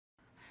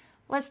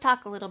Let's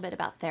talk a little bit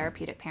about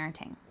therapeutic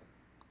parenting.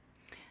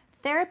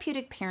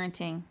 Therapeutic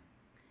parenting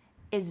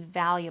is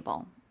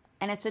valuable,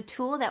 and it's a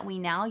tool that we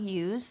now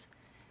use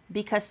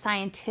because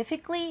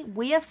scientifically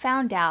we have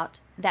found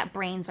out that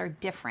brains are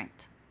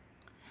different.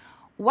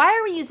 Why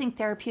are we using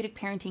therapeutic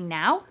parenting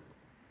now?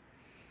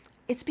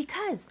 It's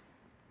because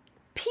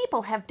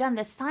people have done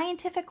the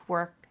scientific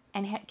work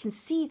and can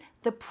see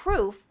the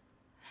proof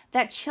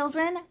that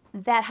children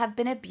that have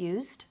been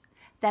abused,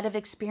 that have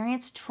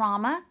experienced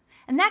trauma,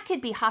 and that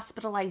could be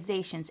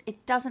hospitalizations.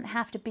 It doesn't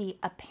have to be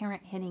a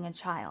parent hitting a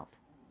child,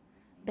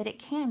 but it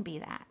can be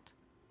that.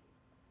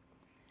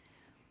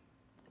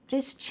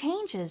 This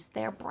changes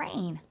their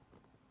brain.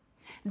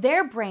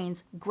 Their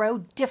brains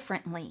grow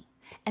differently,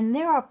 and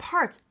there are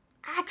parts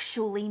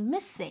actually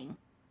missing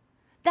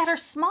that are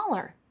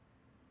smaller.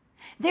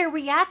 Their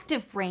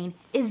reactive brain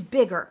is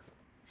bigger,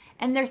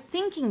 and their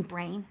thinking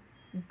brain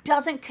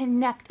doesn't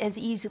connect as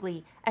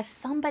easily as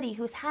somebody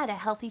who's had a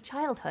healthy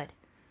childhood.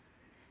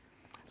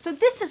 So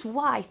this is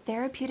why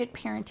therapeutic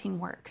parenting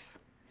works.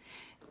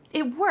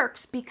 It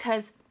works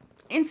because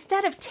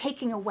instead of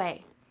taking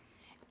away,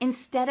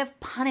 instead of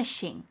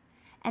punishing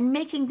and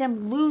making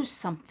them lose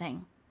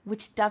something,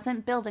 which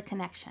doesn't build a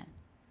connection,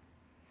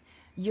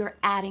 you're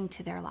adding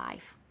to their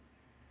life.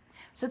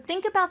 So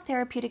think about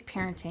therapeutic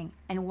parenting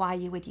and why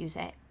you would use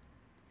it,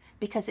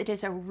 because it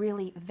is a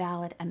really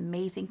valid,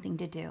 amazing thing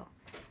to do.